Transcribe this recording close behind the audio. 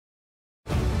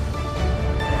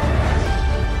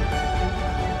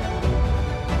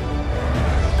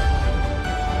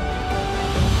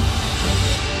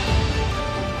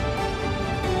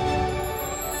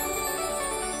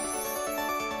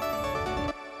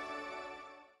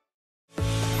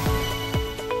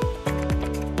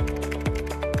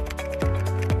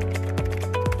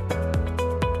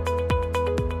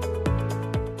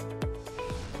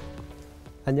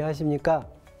안녕하십니까?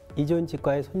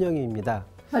 이존치과의 손영희입니다.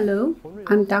 Hello,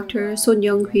 I'm Dr. Son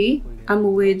Young-hee.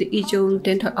 I'm with Ijon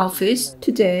Dental Office.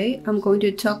 Today, I'm going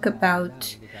to talk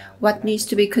about what needs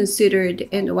to be considered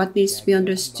and what needs to be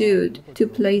understood to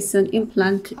place an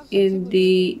implant in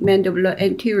the mandibular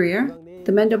anterior.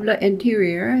 The mandibular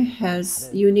anterior has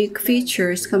unique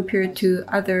features compared to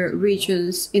other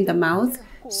regions in the mouth,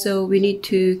 so we need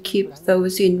to keep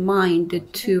those in mind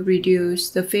to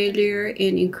reduce the failure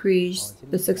and increase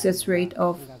the success rate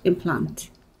of implant.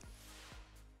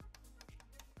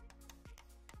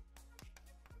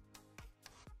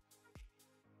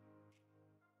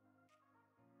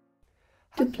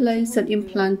 To place an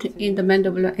implant in the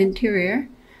mandibular anterior,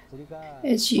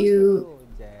 as you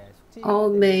all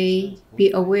may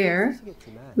be aware,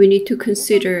 we need to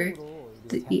consider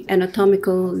the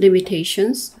anatomical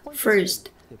limitations. First,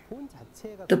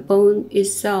 the bone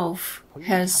itself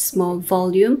has small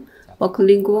volume.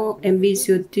 Buccolingual and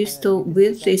mesiodistal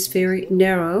width is very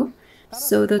narrow,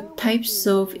 so the types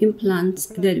of implants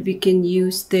that we can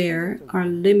use there are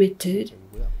limited.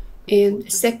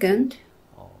 And second,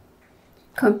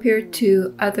 compared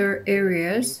to other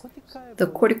areas, the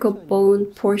cortical bone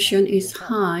portion is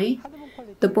high,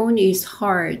 the bone is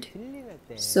hard.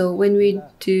 So when we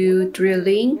do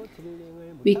drilling,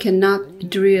 we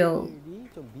cannot drill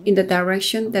in the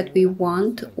direction that we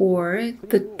want, or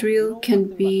the drill can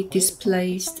be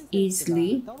displaced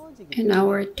easily, and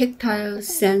our tactile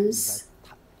sense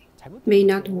may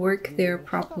not work there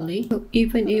properly. So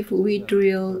even if we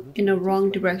drill in a wrong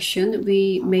direction,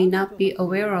 we may not be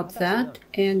aware of that,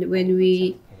 and when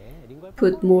we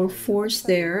put more force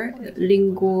there,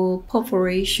 lingual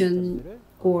perforation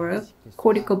or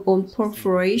cortical bone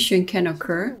perforation can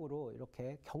occur.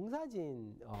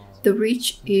 The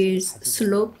ridge is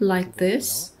sloped like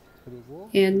this,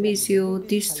 and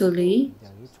mesiodistally,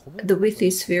 the width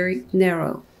is very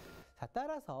narrow.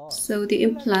 So the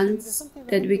implants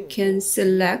that we can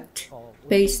select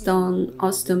based on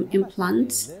Ostom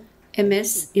implants,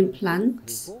 MS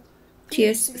implants,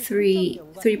 TS3,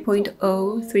 3.0,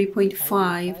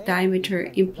 3.5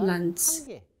 diameter implants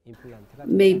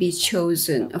may be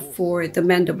chosen for the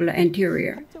mandibular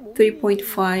anterior.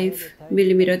 3.5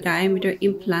 millimeter diameter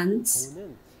implants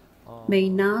may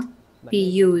not be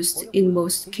used in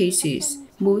most cases.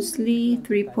 Mostly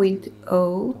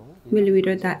 3.0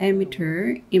 millimeter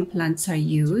diameter implants are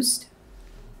used.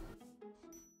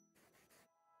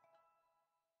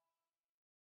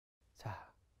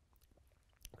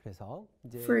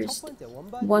 First,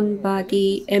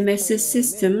 one-body MS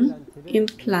system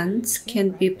implants can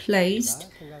be placed.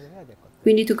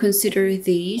 We need to consider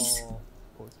these.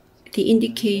 The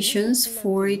indications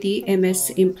for the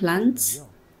MS implants: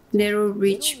 narrow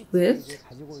ridge width.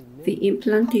 The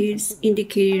implant is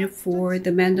indicated for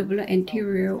the mandibular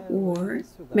anterior or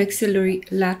maxillary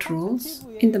laterals.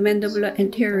 In the mandibular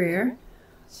anterior,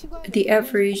 the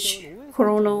average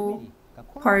coronal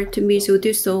part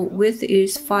mesiodistal width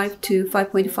is 5 to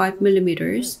 5.5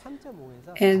 millimeters,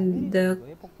 and the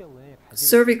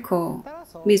cervical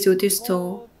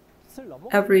mesiodistal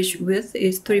average width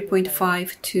is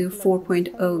 3.5 to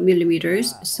 4.0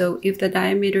 millimeters. So if the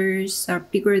diameters are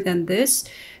bigger than this,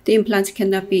 the implants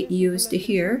cannot be used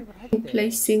here. In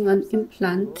placing an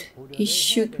implant, it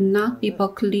should not be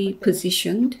buccally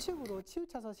positioned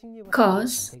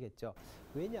because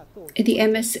the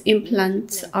MS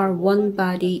implants are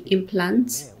one-body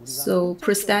implants, so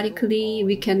prosthetically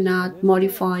we cannot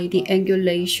modify the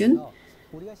angulation.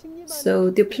 So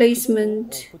the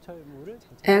placement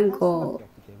angle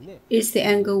is the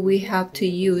angle we have to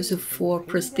use for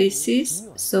prosthesis.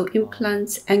 So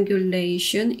implants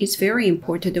angulation is very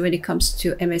important when it comes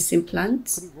to MS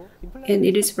implants, and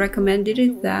it is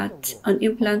recommended that an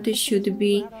implant should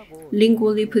be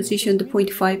lingually positioned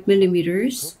 0.5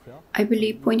 millimeters. I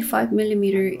believe 0.5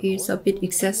 millimeter is a bit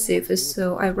excessive,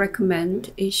 so I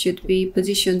recommend it should be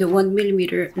positioned 1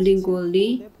 millimeter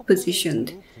lingually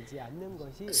positioned.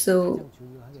 So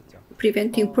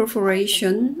preventing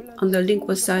perforation on the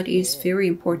lingual side is very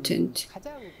important.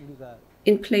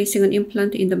 In placing an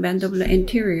implant in the mandibular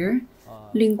anterior,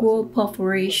 lingual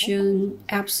perforation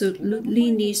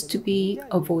absolutely needs to be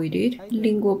avoided.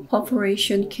 Lingual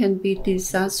perforation can be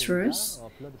disastrous,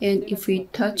 and if we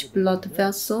touch blood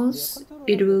vessels,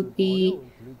 it will be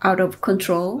out of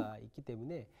control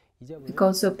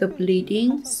because of the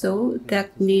bleeding, so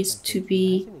that needs to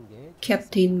be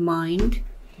kept in mind.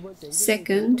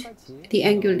 Second, the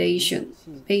angulation.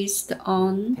 Based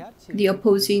on the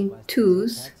opposing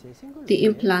tooth, the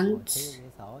implant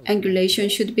angulation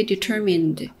should be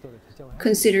determined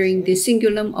considering the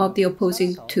cingulum of the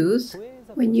opposing tooth,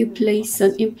 When you place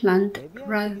an implant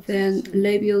rather than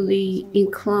labially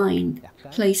inclined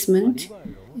placement,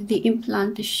 the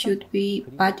implant should be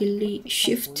bodily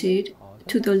shifted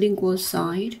to the lingual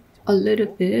side a little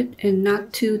bit and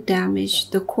not to damage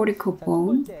the cortical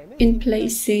bone. In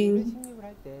placing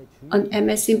an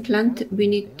MS implant, we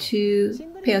need to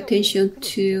pay attention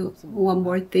to one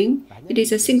more thing. It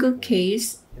is a single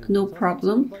case, no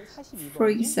problem. For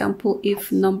example,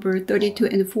 if number 32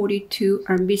 and 42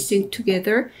 are missing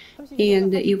together,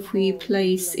 and if we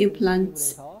place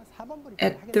implants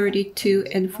at 32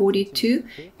 and 42,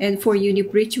 and 4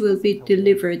 unit bridge will be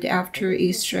delivered after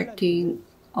extracting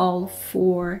all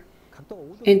 4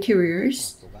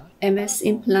 anteriors. MS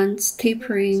implants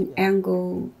tapering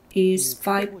angle is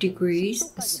 5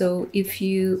 degrees, so if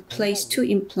you place 2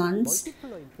 implants,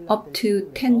 up to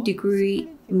 10-degree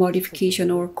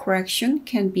modification or correction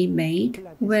can be made.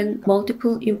 When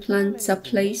multiple implants are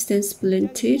placed and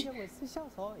splinted,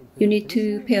 you need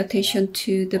to pay attention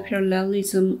to the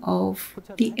parallelism of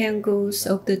the angles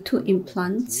of the 2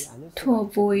 implants to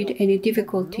avoid any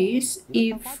difficulties.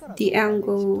 If the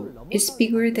angle is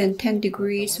bigger than 10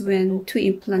 degrees when 2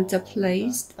 implants are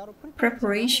placed,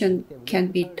 preparation can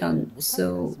be done,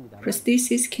 so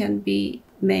prosthesis can be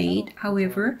made.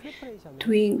 However,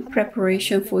 doing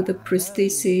preparation for the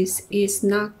prosthesis is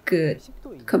not good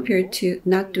compared to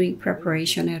not doing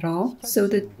preparation at all. So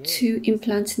the 2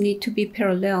 implants need to be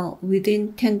parallel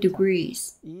within 10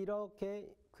 degrees.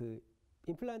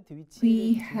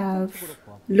 We have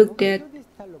looked at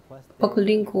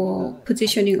buccolingual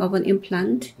positioning of an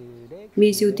implant.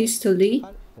 Mesiodistally,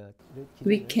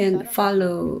 we can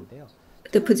follow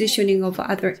the positioning of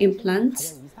other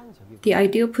implants. The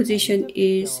ideal position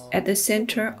is at the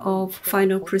center of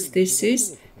final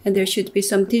prosthesis, and there should be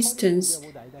some distance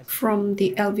from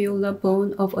the alveolar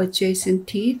bone of adjacent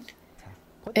teeth.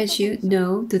 As you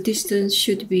know, the distance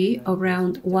should be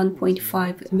around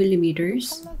 1.5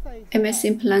 millimeters. MS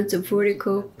implants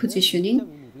vertical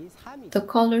positioning. The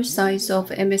collar size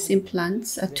of MS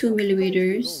implants are 2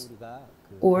 millimeters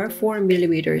or 4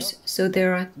 millimeters. So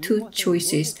there are 2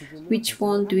 choices. Which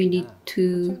one do we need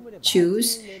to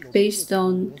choose based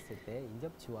on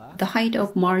the height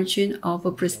of margin of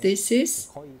a prosthesis?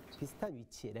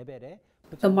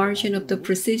 The margin of the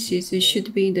prosthesis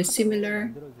should be in the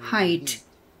similar height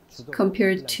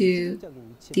compared to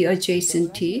the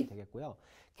adjacent teeth.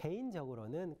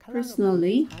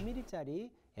 Personally,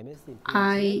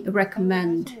 I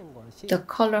recommend the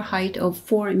collar height of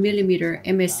 4 millimeter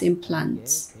MS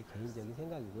implants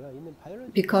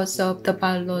because of the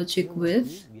biologic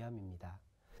width.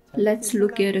 Let's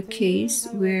look at a case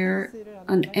where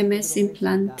an MS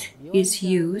implant is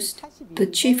used. The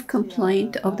chief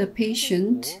complaint of the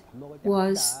patient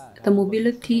was the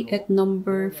mobility at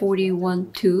number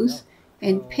 41 tooth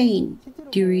and pain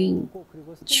during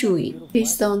chewing.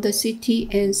 Based on the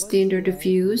CT and standard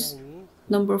views,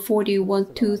 number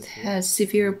 41 tooth has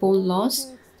severe bone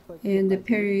loss, and the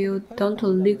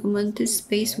periodontal ligament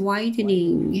space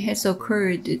widening has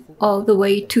occurred all the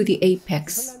way to the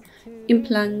apex.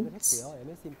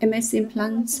 MS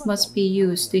implants must be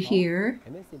used here,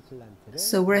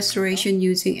 so restoration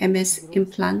using MS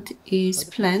implant is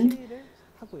planned.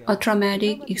 A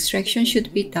traumatic extraction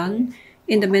should be done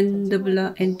in the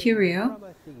mandibular anterior.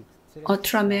 A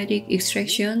traumatic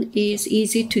extraction is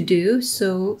easy to do,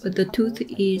 so the tooth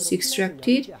is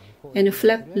extracted and a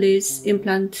flapless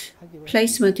implant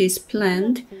placement is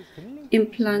planned.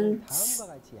 Implant's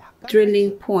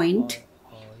drilling point,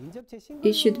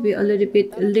 it should be a little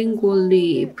bit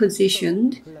lingually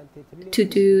positioned to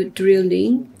do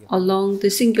drilling along the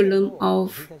cingulum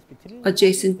of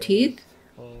adjacent teeth.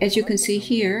 As you can see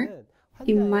here,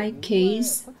 in my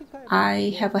case,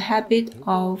 I have a habit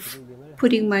of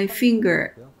putting my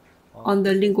finger on the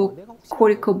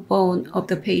linguocortical bone of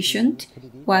the patient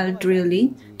while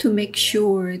drilling to make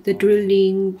sure the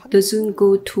drilling doesn't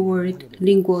go toward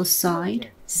lingual side.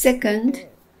 Second,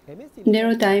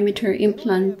 narrow diameter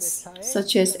implants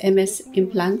such as MS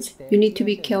implants, you need to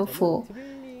be careful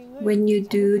when you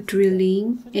do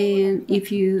drilling, and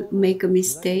if you make a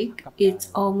mistake, it's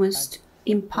almost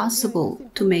impossible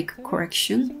to make a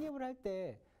correction.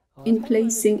 In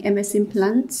placing MS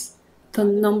implants, the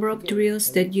number of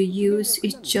drills that you use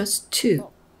is just 2.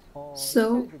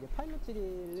 So,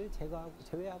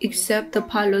 except the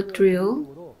pilot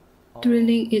drill,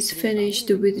 drilling is finished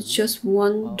with just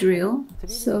 1 drill.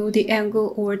 So the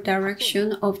angle or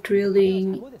direction of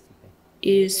drilling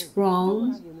is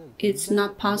wrong. It's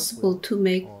not possible to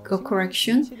make a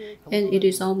correction, and it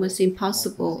is almost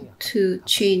impossible to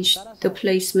change the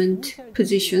placement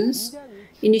positions.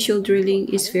 Initial drilling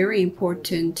is very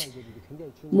important.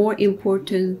 more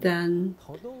important than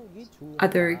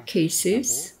other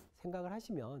cases.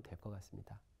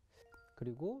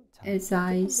 As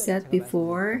I said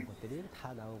before,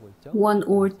 1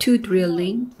 or 2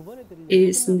 drilling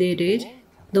is needed.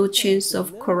 No chance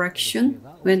of correction.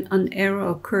 When an error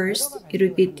occurs, it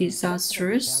will be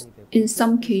disastrous. In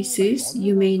some cases,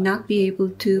 you may not be able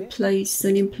to place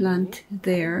an implant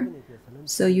there,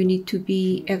 so you need to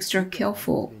be extra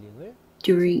careful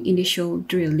during initial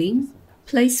drilling.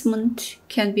 Placement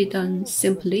can be done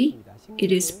simply.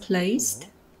 It is placed.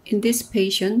 In this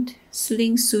patient,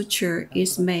 sling suture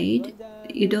is made.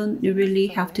 You don't really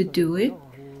have to do it.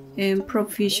 And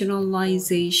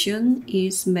provisionalization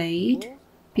is made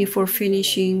before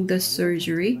finishing the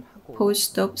surgery.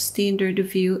 Post-op standard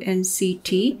view and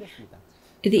CT.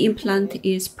 The implant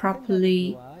is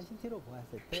properly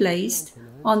placed.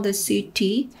 On the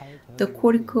CT, the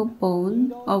cortical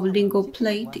bone of lingual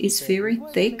plate is very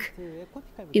thick.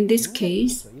 In this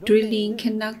case, drilling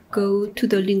cannot go to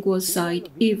the lingual side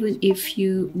even if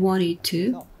you wanted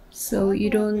to. So you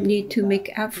don't need to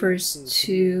make efforts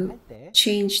to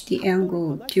change the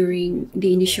angle during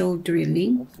the initial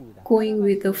drilling. Going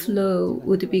with the flow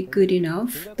would be good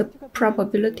enough. The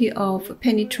probability of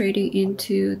penetrating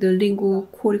into the lingual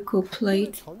cortical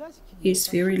plate is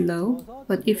very low,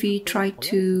 but if we try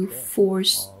to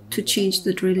force to change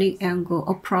the drilling angle,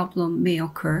 a problem may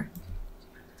occur.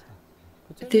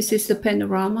 This is the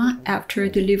panorama after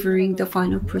delivering the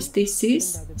final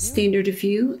prosthesis, standard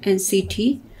view, and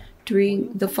CT.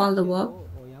 During the follow-up,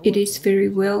 it is very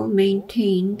well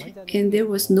maintained and there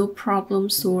was no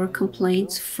problems or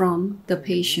complaints from the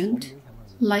patient.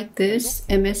 Like this,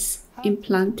 MS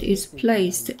implant is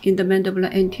placed in the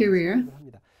mandibular anterior.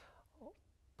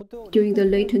 During the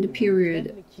latent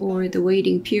period or the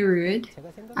waiting period,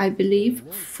 I believe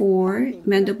for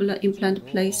mandibular implant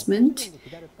placement,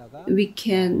 we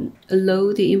can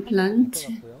load the implant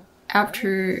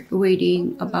after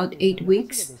waiting about 8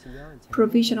 weeks.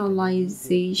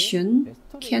 Provisionalization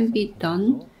can be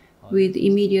done with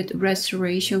immediate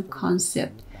restoration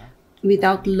concept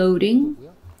without loading.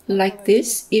 Like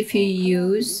this, if you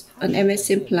use an MS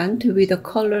implant with a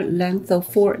collar length of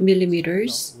 4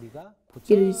 millimeters,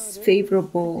 it is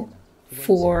favorable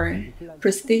for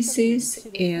prosthesis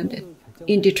and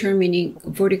in determining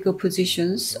vertical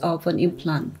positions of an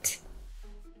implant.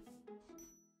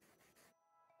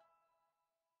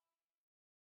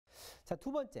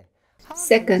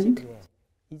 Second,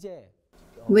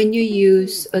 when you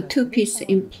use a 2-piece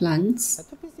implants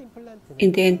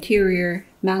in the anterior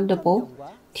mandible,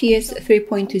 TS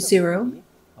 3.0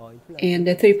 and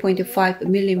the 3.5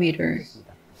 millimeter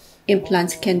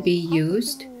implants can be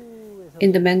used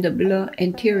in the mandibular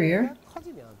anterior.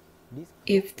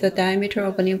 If the diameter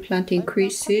of an implant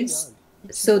increases,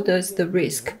 so does the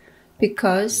risk,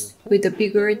 because with a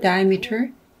bigger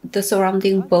diameter, the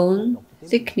surrounding bone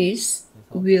thickness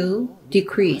will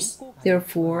decrease.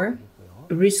 Therefore,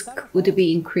 risk would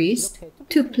be increased.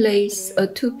 To place a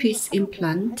 2-piece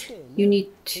implant, you need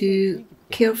to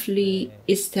carefully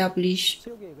establish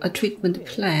a treatment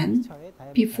plan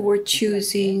before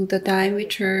choosing the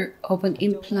diameter of an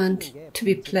implant to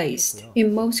be placed.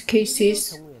 In most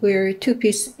cases where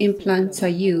 2-piece implants are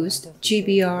used,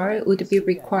 GBR would be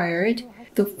required.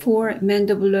 The 4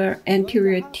 mandibular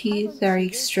anterior teeth are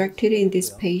extracted in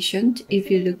this patient. If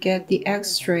you look at the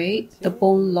X-ray, the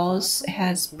bone loss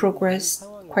has progressed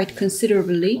quite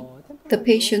considerably. The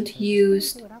patient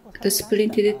used the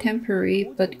splinted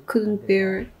temporary but couldn't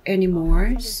bear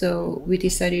anymore, so we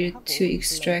decided to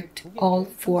extract all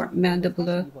 4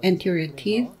 mandibular anterior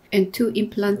teeth, and 2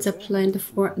 implants are planned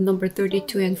for number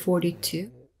 32 and 42.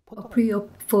 A pre-op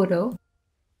photo.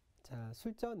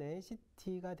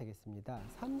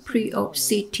 Pre-op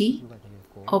CT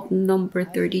of number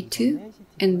 32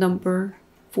 and number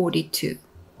 42.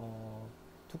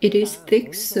 It is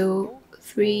thick, so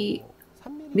 3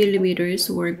 millimeters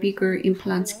or bigger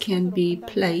implants can be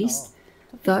placed.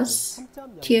 Thus,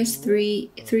 TS3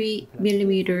 3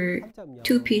 millimeter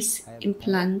 2-piece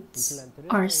implants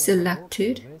are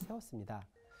selected.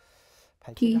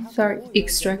 Teeth are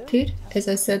extracted. As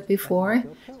I said before,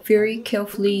 very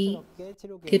carefully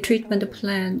the treatment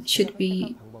plan should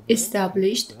be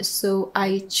established, so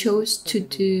I chose to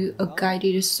do a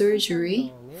guided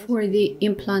surgery for the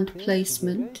implant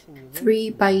placement.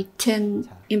 3 by 10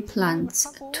 implants,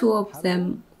 2 of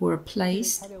them were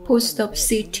placed. Post-op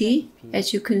CT,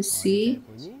 as you can see,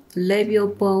 labial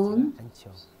bone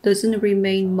doesn't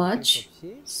remain much,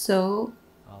 so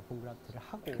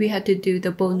we had to do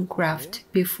the bone graft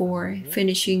before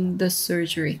finishing the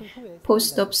surgery.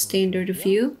 Post-op standard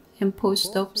view and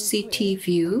post-op CT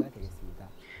view.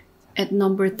 At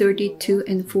number 32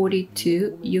 and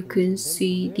 42, you can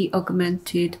see the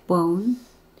augmented bone.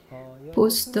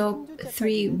 Post-op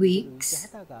 3 weeks,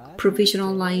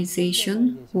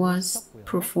 provisionalization was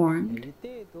performed.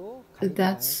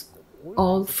 That's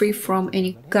all free from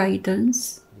any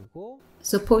guidance.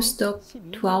 So post-op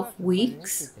 12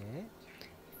 weeks,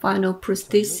 final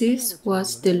prosthesis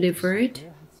was delivered.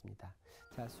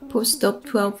 Post-op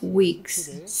 12 weeks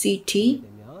CT.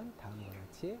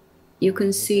 You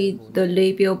can see the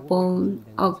labial bone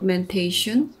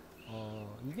augmentation.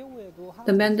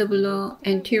 The mandibular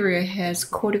anterior has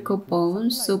cortical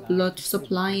bones, so blood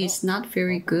supply is not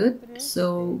very good.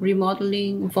 So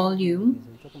remodeling volume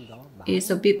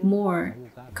is a bit more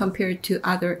compared to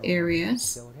other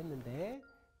areas.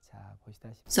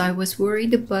 So I was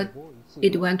worried, but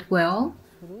it went well.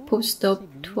 Post-op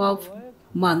 12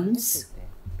 months.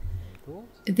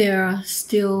 They are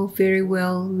still very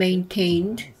well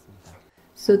maintained.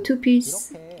 So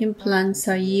two-piece implants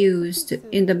are used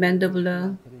in the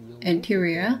mandibular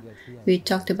anterior. We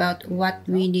talked about what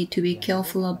we need to be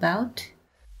careful about.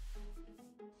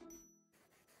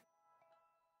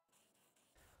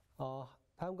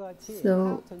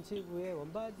 So,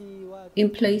 in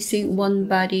placing one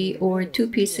body or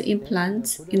two-piece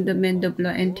implants in the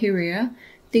mandibular anterior,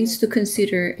 things to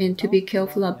consider and to be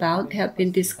careful about have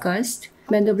been discussed.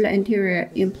 Mandibular anterior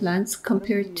implants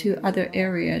compared to other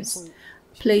areas.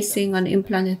 Placing an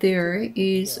implant there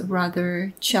is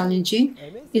rather challenging,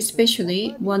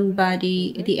 especially one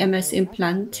body, the MS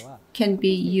implant, can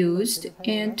be used,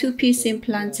 and two-piece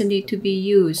implants need to be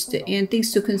used, and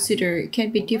things to consider can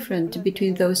be different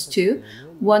between those two.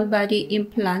 One body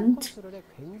implant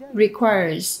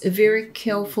requires a very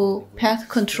careful path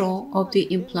control of the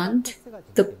implant.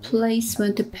 The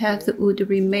placement path would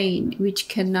remain, which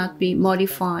cannot be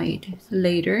modified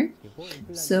later.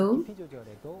 So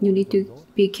you need to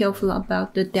be careful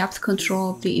about the depth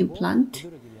control of the implant.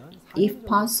 If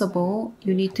possible,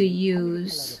 you need to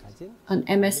use an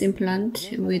MS implant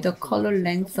with a collar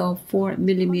length of 4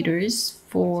 millimeters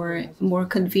for more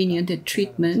convenient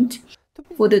treatment.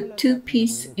 For the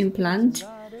two-piece implant,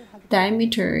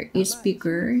 diameter is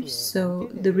bigger, so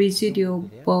the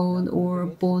residual bone or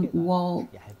bone wall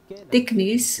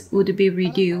thickness would be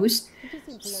reduced.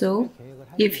 So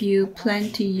if you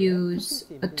plan to use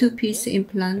a two-piece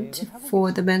implant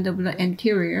for the mandibular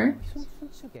anterior,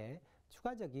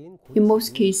 in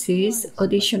most cases,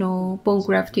 additional bone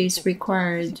graft is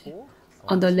required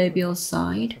on the labial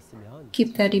side.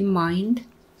 Keep that in mind.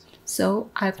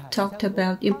 So I've talked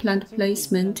about implant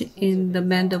placement in the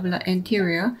mandibular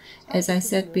anterior. As I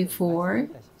said before,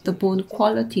 the bone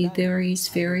quality there is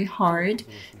very hard.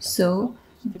 So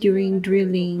during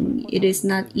drilling, it is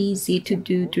not easy to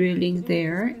do drilling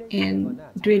there, and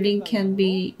drilling can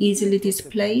be easily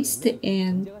displaced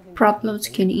and problems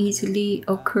can easily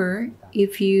occur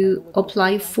if you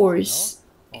apply force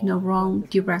in a wrong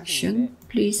direction.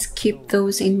 Please keep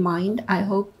those in mind. I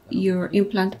hope your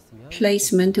implant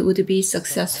placement would be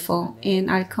successful, and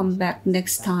I'll come back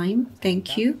next time.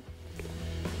 Thank you.